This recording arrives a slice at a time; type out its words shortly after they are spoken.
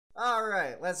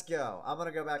Alright, let's go. I'm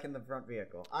gonna go back in the front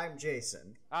vehicle. I'm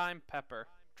Jason. I'm Pepper.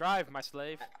 Drive, my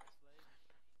slave.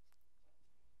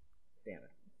 Damn it.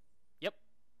 Yep.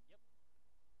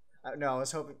 No, I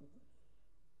was hoping...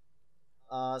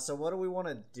 so what do we want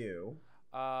to do?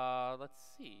 Let's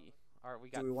see. Alright,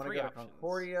 we got Do we want to three go options. to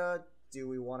Concordia? Do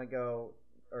we want to go...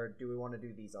 Or do we want to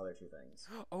do these other two things?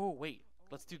 Oh, wait.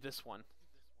 Let's do this one.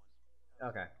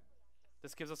 Okay.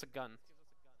 This gives us a gun.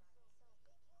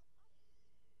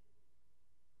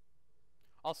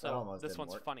 Also, this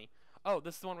one's funny. Oh,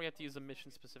 this is the one we have to use a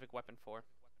mission-specific weapon for.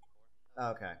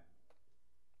 Okay.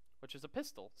 Which is a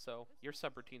pistol, so your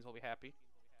subroutines will be happy.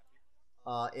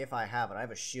 If I have it. I have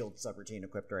a shield subroutine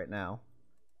equipped right now.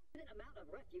 Amount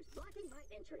of refuse blocking my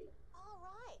entry. All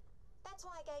right. That's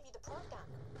why I gave you the prod gun.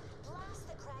 Blast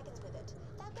the Kragans with it.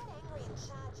 They'll get angry and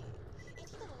charge you.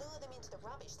 If you can lure them into the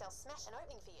rubbish, they'll smash an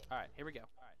opening for you. Alright, here we go.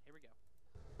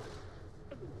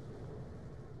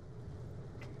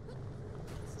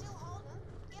 Still holding.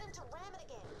 Get him to ram it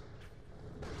again.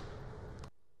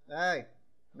 Hey!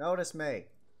 Notice me.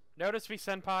 Notice me,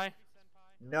 senpai.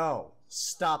 No.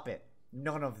 Stop it.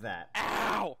 None of that.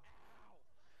 Ow!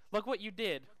 Look what you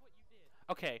did.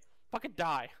 Okay, fucking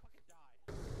die.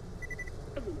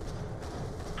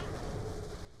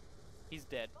 He's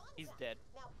dead. He's dead.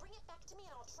 Now bring it back to me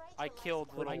and I'll trade I you a killed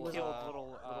laser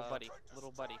little buddy.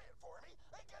 Little buddy.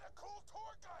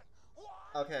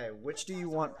 Okay, which do you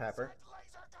want, Pepper?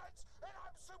 Laser guns, and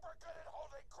I'm super good at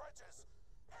holding grudges.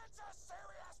 It's a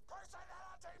serious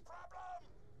personality problem.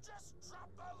 Just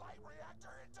drop the light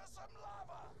reactor into some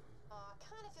lava. Oh, I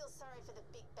kind of feel sorry for the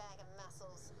big bag of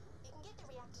muscles. You can get the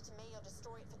reactor to me or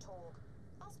destroy it for Torg.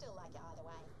 I'll still like it either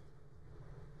way.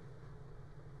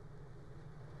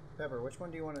 Pepper, which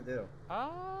one do you want to do?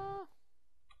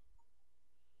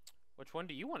 Which one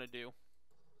do you want to do?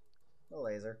 The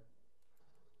laser.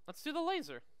 Let's do the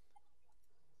laser.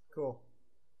 Cool.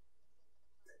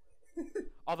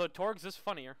 Although Torg's is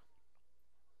funnier.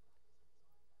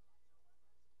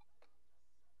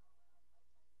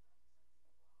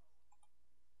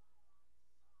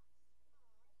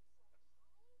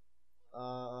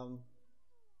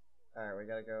 Alright, we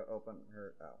gotta go open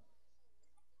her... Oh.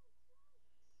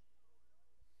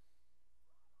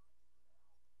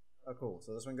 Oh, cool.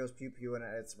 So this one goes pew-pew and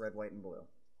it's red, white, and blue.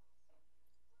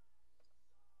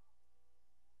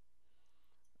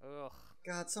 Ugh.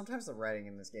 God, sometimes the writing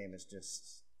in this game is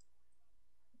just...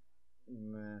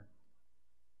 meh.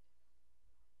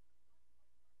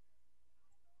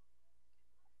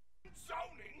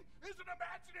 Zoning is an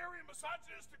imaginary and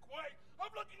misogynistic way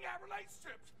of looking at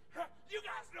relationships. You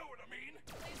guys know what I mean.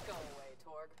 Please go away,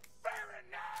 Torg. Fair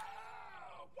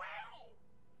enough. Wow.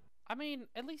 I mean,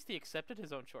 at least he accepted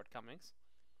his own shortcomings.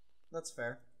 That's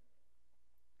fair.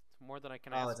 It's more than I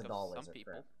can Oh, ask it's a of doll some laser,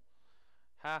 people.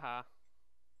 crap. Haha.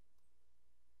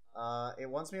 It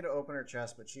wants me to open her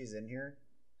chest, but she's in here,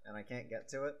 and I can't get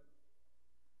to it.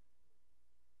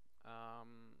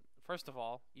 First of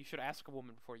all, you should ask a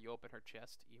woman before you open her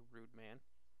chest, you rude man.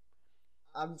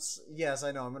 Yes,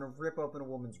 I know. I'm gonna rip open a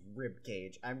woman's rib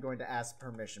cage. I'm going to ask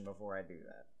permission before I do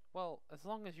that. Well, as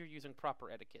long as you're using proper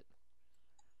etiquette.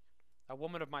 A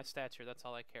woman of my stature, that's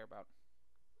all I care about.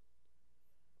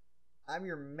 I'm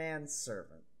your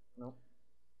manservant. Nope.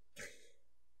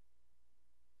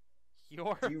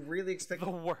 You're Do you really expect the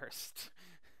worst.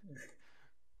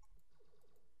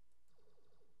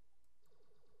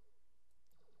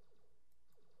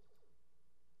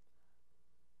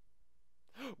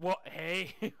 Well,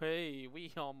 hey,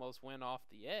 we almost went off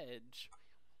the edge.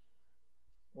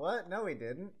 What? No, he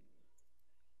didn't.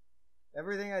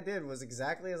 Everything I did was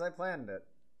exactly as I planned it.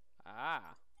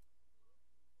 Ah.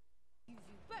 Well,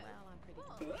 I'm pretty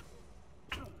good.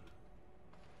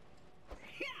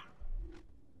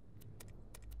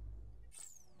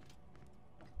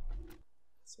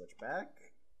 Switch back.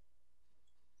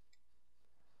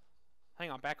 Hang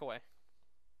on, back away.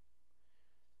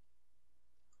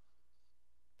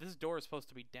 This door is supposed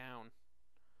to be down.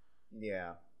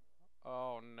 Yeah.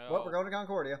 Oh no. Well, we're going to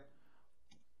Concordia.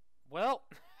 Well.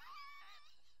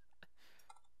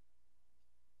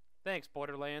 Thanks,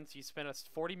 Borderlands. You spent us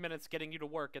 40 minutes getting you to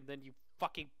work and then you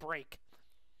fucking break.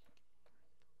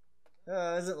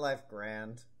 Isn't life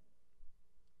grand?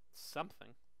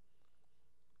 Something.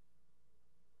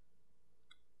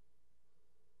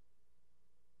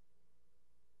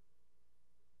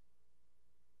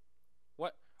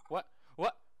 What? What?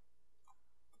 What?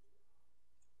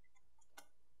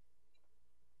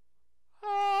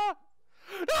 Ah!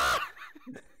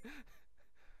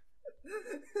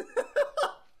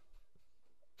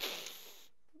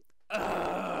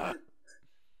 Ah!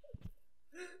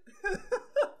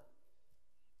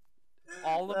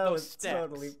 all of That those was stacks.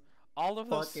 totally All of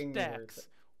those fucking worth stacks. it.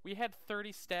 We had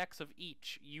 30 stacks of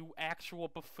each, you actual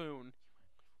buffoon.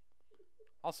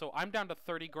 Also, I'm down to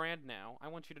 30 grand now. I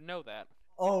want you to know that.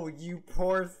 Oh, you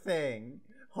poor thing.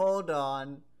 Hold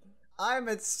on. I'm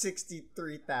at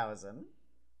 63,000.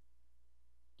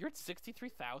 You're at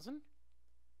 63,000?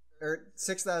 Or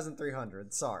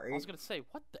 6,300, sorry. I was gonna say,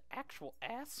 what the actual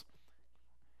ass?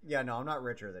 Yeah, no, I'm not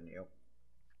richer than you.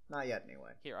 Not yet,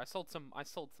 anyway. Here, I sold some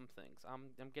things.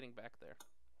 I'm getting back there.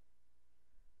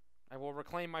 I will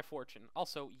reclaim my fortune.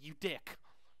 Also, you dick.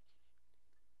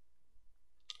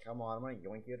 Come on, I'm gonna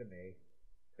yoink you to me.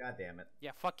 God damn it.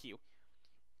 Yeah, fuck you.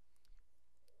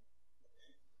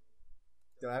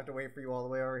 Do I have to wait for you all the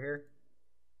way over here?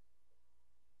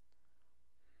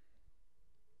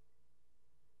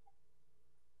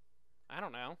 I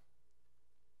don't know.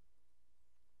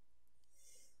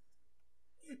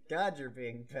 God, you're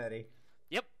being petty.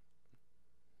 Yep.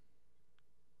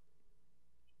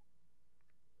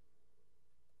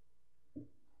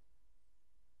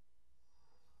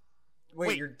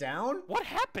 Wait, you're down? What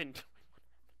happened?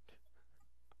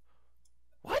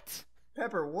 What?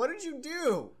 Pepper, what did you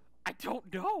do? I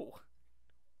don't know.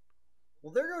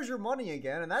 Well, there goes your money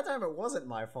again, and that time it wasn't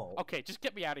my fault. Okay, just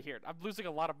get me out of here. I'm losing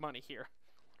a lot of money here.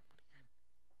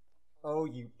 Oh,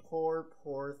 you poor,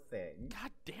 poor thing.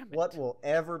 God damn it. What will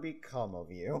ever become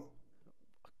of you?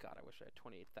 Oh, God, I wish I had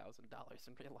 $28,000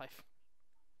 in real life.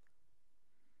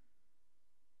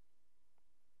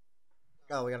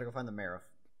 Oh, we gotta go find the Mayoriff.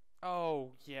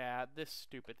 Oh, yeah, this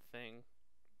stupid thing.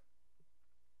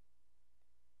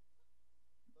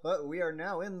 But we are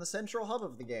now in the central hub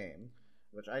of the game,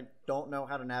 which I don't know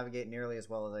how to navigate nearly as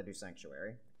well as I do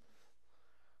Sanctuary.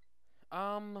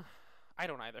 I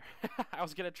don't either. I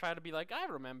was gonna try to be like, I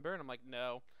remember, and I'm like,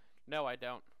 no. No, I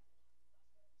don't.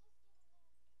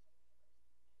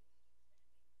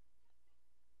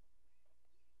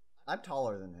 I'm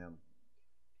taller than him.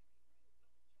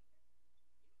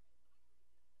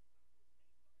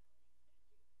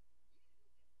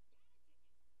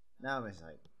 Now I'm his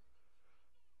height.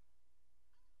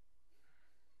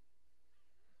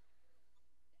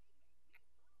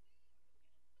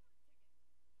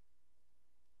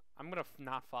 I'm gonna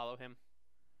not follow him.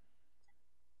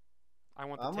 I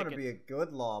want the I'm ticket. gonna be a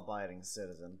good law-abiding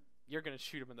citizen. You're gonna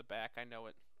shoot him in the back. I know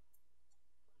it.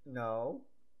 No.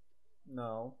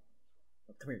 No.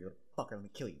 Oh, come here, you little fucker. Let me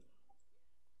kill you.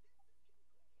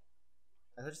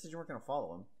 I thought you said you weren't gonna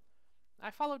follow him.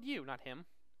 I followed you, not him.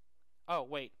 Oh,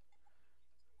 wait.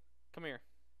 Come here.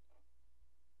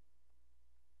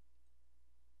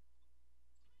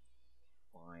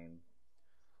 Fine.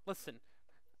 Listen.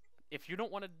 If you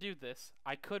don't want to do this,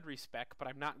 I could respec, but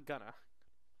I'm not gonna.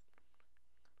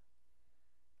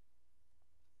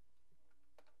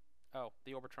 Oh,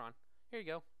 the Orbitron. Here you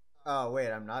go. Oh,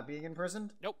 wait, I'm not being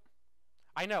imprisoned? Nope.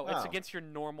 I know, it's Oh. against your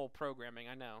normal programming,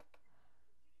 I know.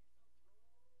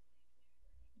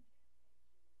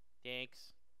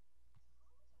 Thanks.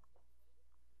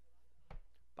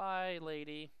 Bye,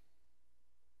 lady.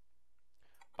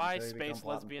 Bye, Until you become space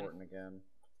plot lesbian. important again.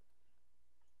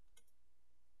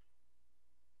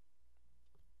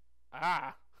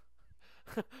 Ah.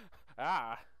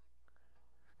 Ah.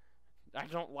 I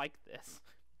don't like this.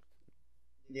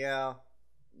 Yeah.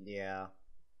 Yeah.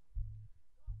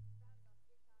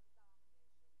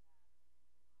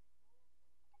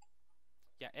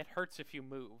 Yeah, it hurts if you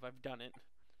move. I've done it.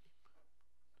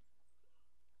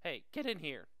 Hey, get in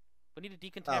here. We need to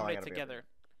decontaminate gotta be together.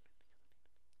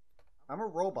 I'm a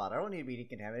robot. I don't need to be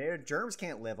decontaminated. Germs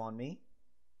can't live on me.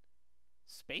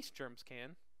 Space germs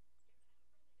can.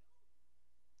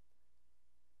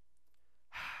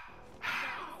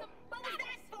 What is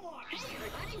that for? Hey,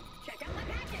 everybody, check out my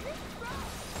package.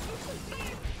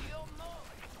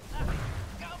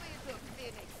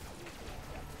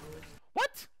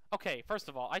 What? Okay, first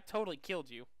of all, I totally killed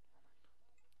you.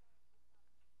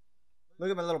 Look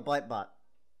at my little blight bot.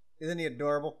 Isn't he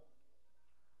adorable?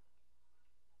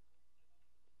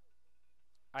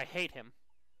 I hate him.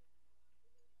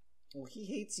 Well, he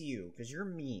hates you because you're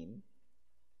mean.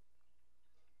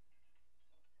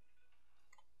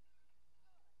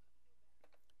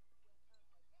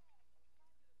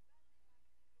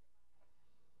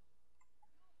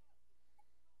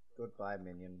 Goodbye,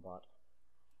 minion bot.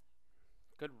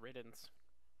 Good riddance.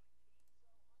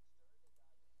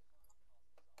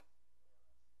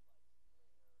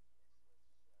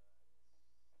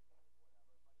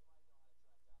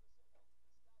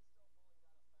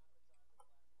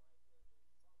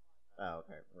 Oh,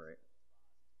 okay, right.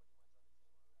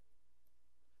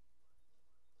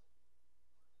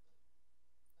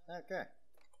 Okay.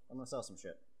 I'm gonna sell some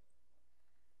shit.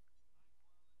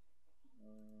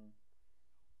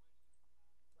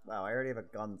 Wow, I already have a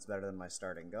gun that's better than my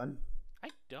starting gun. I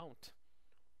don't.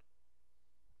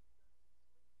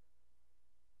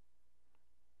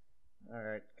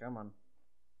 Alright, come on.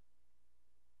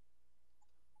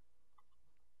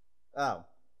 Oh.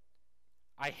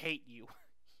 I hate you.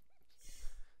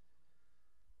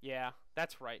 Yeah,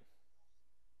 that's right.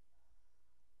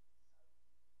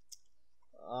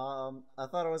 I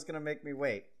thought it was gonna make me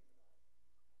wait.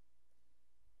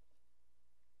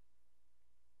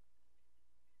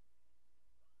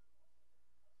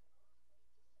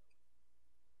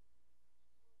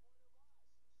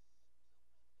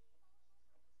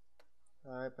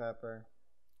 Hi, Pepper.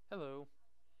 Hello.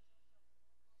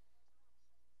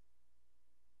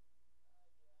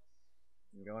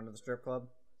 You going to the strip club?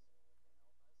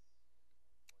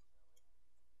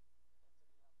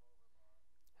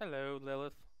 Hello,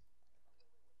 Lilith.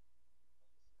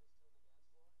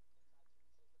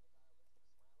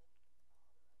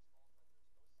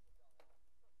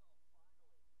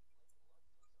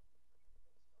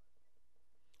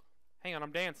 Hang on,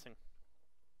 I'm dancing.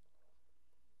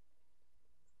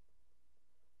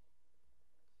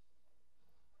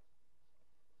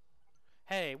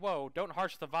 Hey, whoa, don't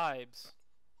harsh the vibes.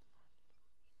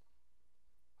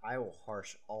 I will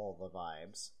harsh all the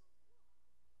vibes.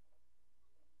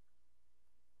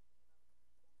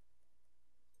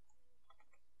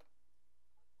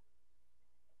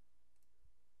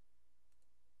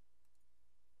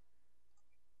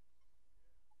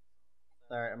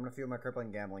 Alright, I'm gonna feel my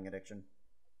crippling gambling addiction.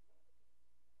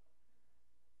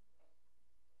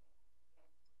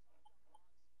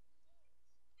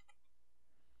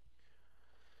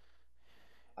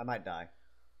 I might die.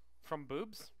 From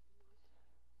boobs?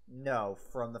 No,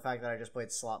 from the fact that I just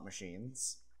played slot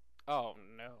machines. Oh,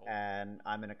 no. And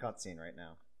I'm in a cutscene right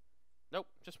now. Nope,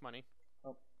 just money.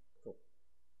 Oh, cool.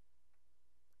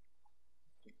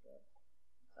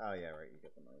 Oh, yeah, right, you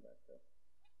get the money back, too.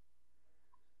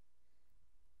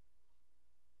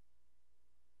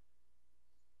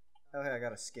 Oh, hey, I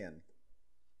got a skin.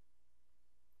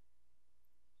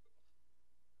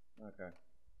 Okay.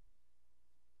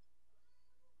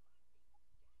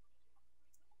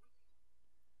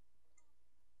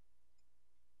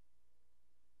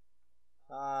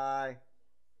 Hi.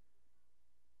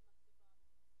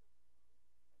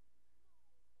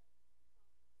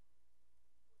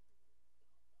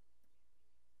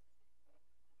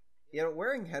 You know,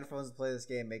 wearing headphones to play this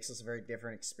game makes this a very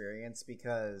different experience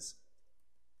because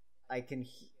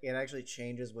it actually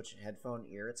changes which headphone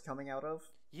ear it's coming out of.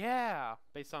 Yeah,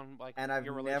 based on, like, And I've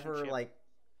your never, relationship. like,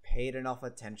 paid enough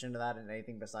attention to that in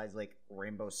anything besides, like,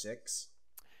 Rainbow Six.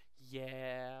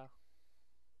 Yeah.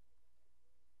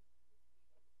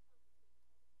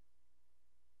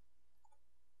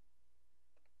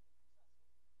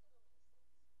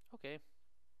 Okay.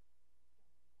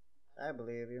 I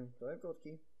believe you. Do I have gold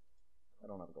key? I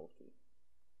don't have a gold key.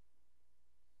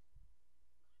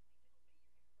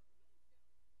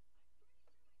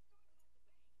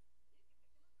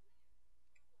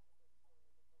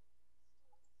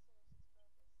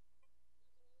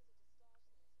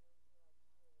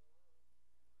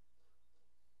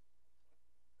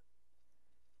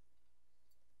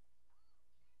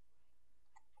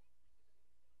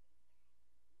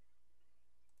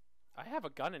 I have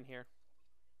a gun in here.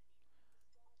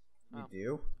 You Oh.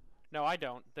 do? No, I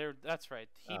don't. That's right.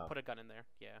 He Oh. put a gun in there.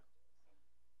 Yeah.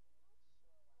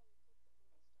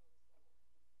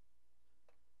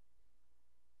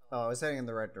 Oh, I was heading in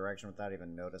the right direction without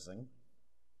even noticing.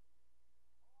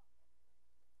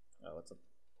 Oh, it's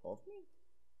above me?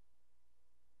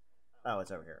 Oh, it's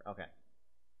over here. Okay.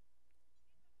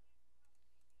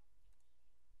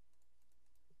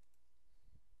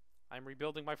 I'm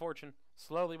rebuilding my fortune.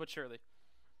 Slowly but surely.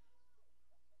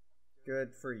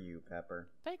 Good for you, Pepper.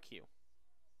 Thank you.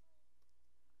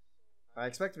 I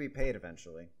expect to be paid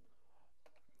eventually.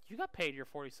 You got paid your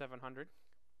 4,700.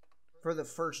 For the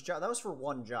first job. That was for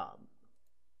one job.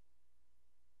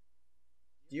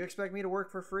 Do you expect me to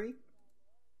work for free?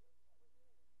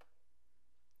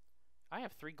 I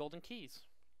have 3 golden keys.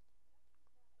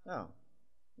 Oh.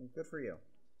 Good for you.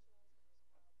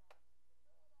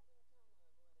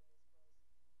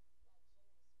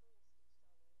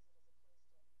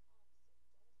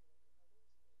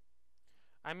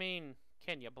 I mean,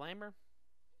 can you blame her?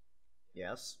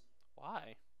 Yes.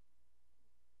 Why?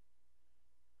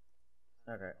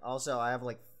 Okay. Also, I have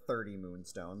like 30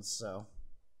 moonstones, so.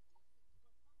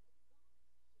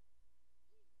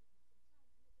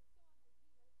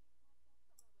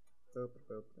 Boop,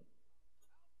 boop, boop.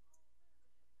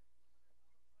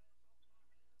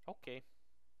 Okay.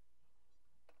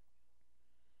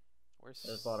 I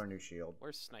just bought a new shield.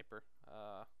 Where's Sniper?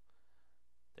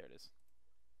 There it is.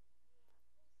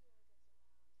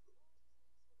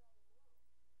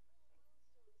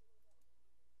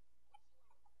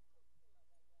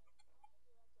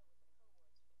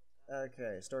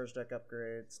 Okay, storage deck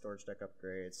upgrade, storage deck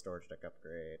upgrade, storage deck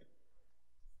upgrade.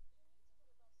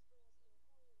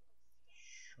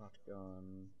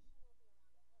 Shotgun.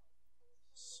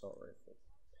 Assault rifle.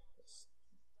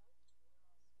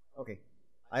 Okay,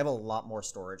 I have a lot more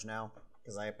storage now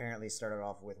because I apparently started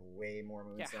off with way more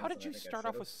moonstones. Yeah, how did than I you think I start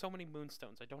off should've. with so many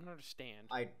moonstones? I don't understand.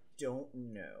 I don't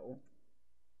know.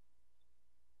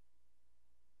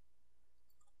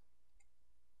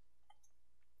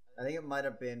 I think it might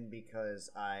have been because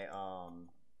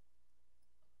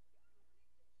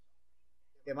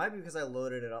it might be because I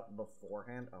loaded it up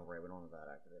beforehand. Oh right, we don't have that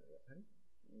activated yet.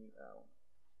 Oh.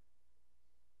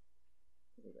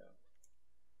 Here we go.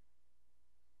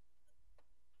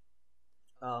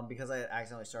 Because I had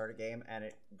accidentally started a game and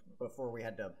it before we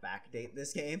had to backdate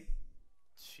this game.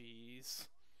 Jeez.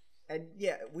 And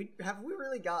yeah, we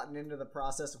really gotten into the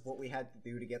process of what we had to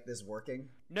do to get this working?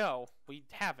 No, we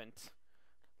haven't.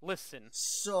 Listen.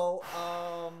 So,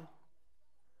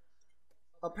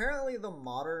 apparently the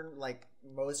modern, like,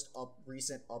 most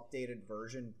recent updated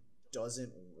version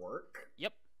doesn't work.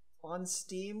 Yep. On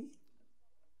Steam.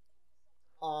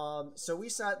 So we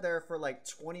sat there for like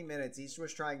 20 minutes, each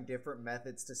was trying different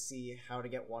methods to see how to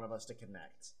get one of us to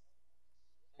connect.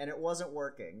 And it wasn't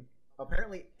working.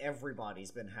 Apparently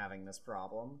everybody's been having this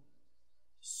problem.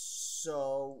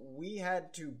 So we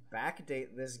had to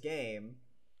backdate this game.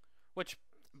 Which,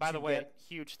 by the way,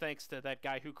 huge thanks to that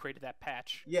guy who created that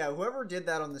patch. Yeah, whoever did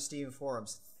that on the Steam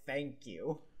forums, thank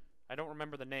you. I don't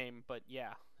remember the name, but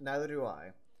yeah. Neither do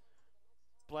I.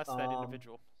 Bless that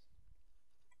individual.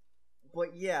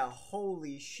 But yeah,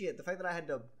 holy shit. The fact that I had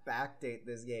to backdate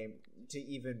this game to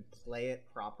even play it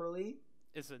properly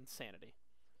is insanity.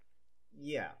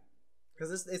 Yeah.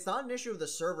 Because it's not an issue of the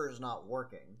servers not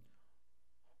working.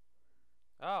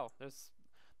 Oh, there's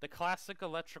the classic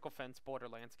electrical fence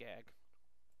Borderlands gag.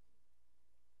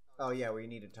 Oh yeah, where you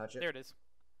need to touch it? There it is.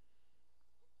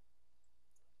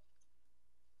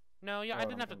 No, yeah, I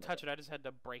didn't have to touch it, I just had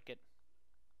to break it.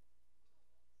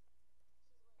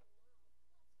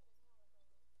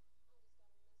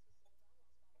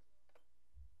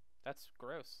 That's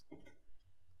gross.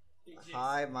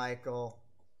 Hi, Michael.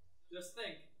 Just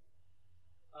think,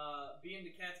 being the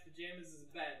cat's pajamas is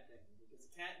a bad thing, because a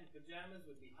cat in pajamas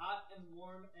would be hot and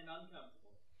warm and uncomfortable.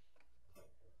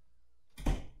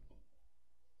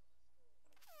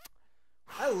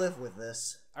 I live with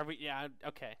this. Are we? Yeah,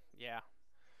 okay, yeah.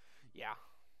 Yeah.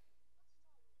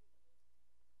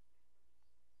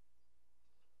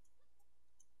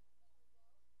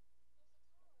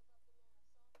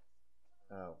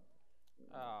 Oh.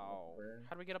 Oh.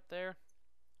 How do we get up there?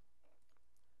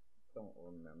 Don't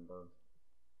remember.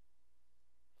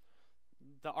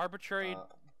 The arbitrary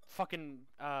fucking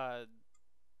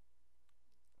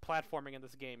platforming in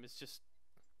this game is just...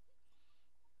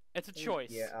 It's a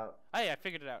choice. Yeah. Hey, I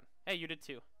figured it out. Hey, you did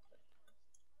too.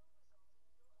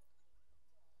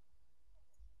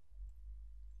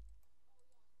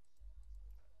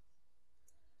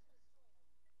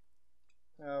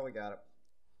 Oh, we got it.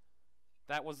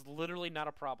 That was literally not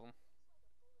a problem.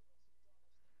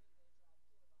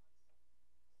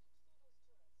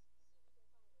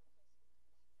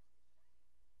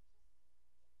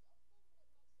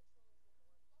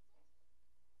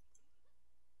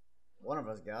 One of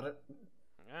us got it.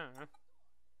 Yeah.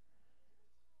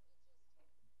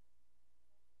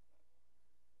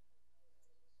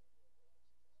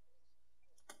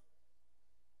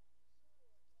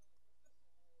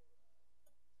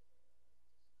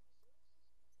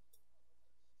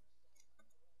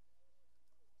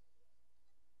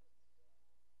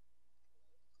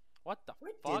 What the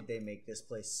Why fuck? did they make this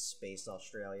place Space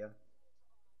Australia?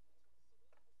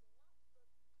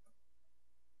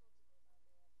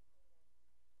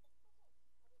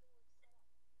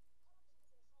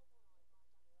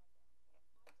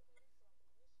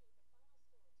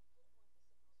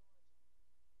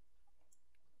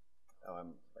 Oh,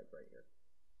 I'm like right here.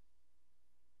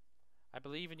 I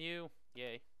believe in you.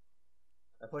 Yay.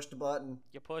 I pushed a button.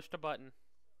 You pushed a button.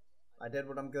 I did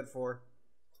what I'm good for.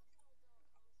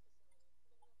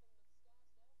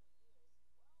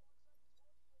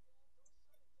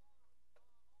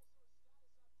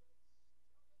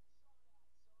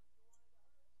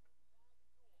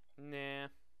 Nah.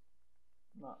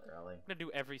 Not really. I'm gonna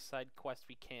do every side quest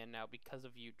we can now because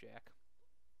of you, Jack.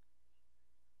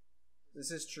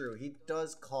 This is true. He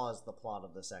does cause the plot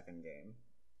of the second game.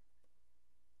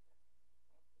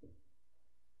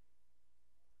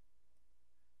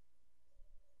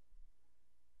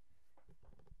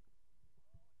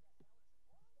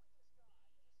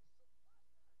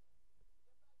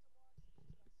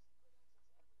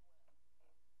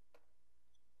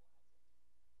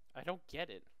 I don't get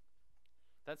it.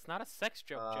 That's not a sex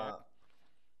joke, Jack.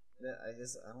 Yeah, I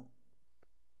don't.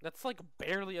 That's like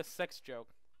barely a sex joke.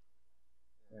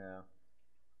 Yeah.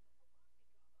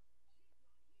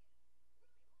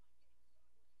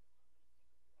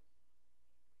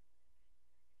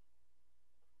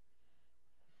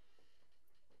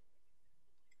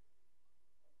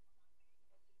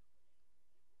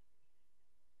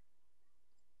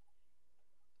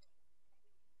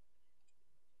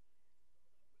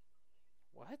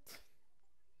 What?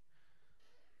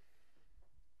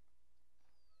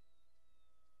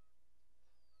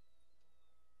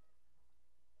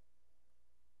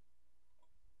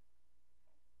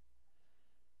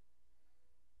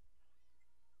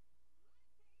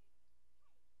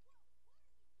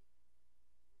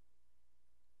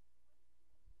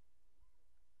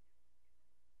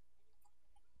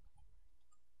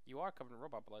 You are covered in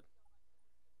robot blood.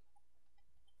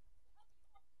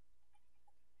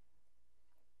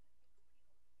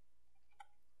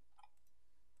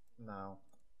 No.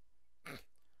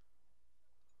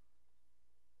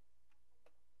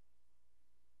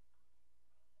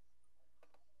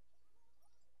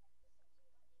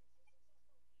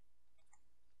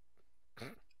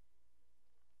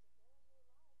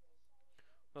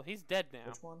 Well, he's dead now.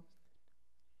 Which one?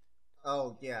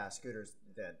 Oh yeah, Scooter's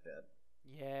dead.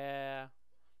 Yeah.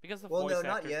 Because the Well, voice no,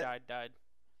 not actor yet. died.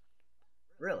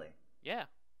 Really? Yeah.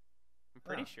 I'm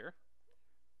pretty Oh. sure.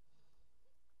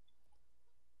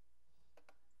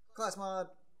 Class mod.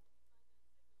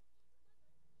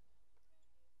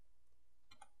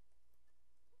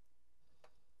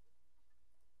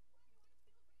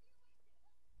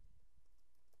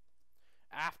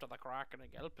 After the Kraken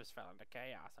and Elpis fell into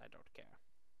chaos, I don't care.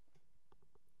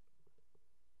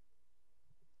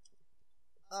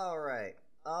 Alright.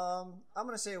 I'm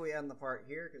gonna say we end the part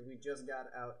here because we just got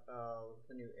out of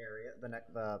the new area,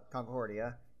 the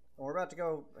Concordia, and we're about to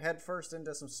go head first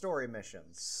into some story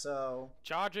missions. So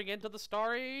Charging into the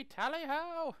story, tally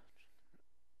ho!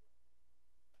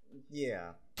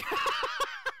 yeah,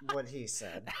 what he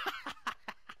said.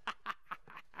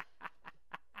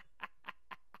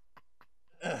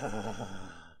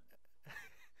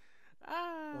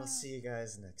 We'll see you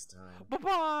guys next time. Bye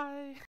bye!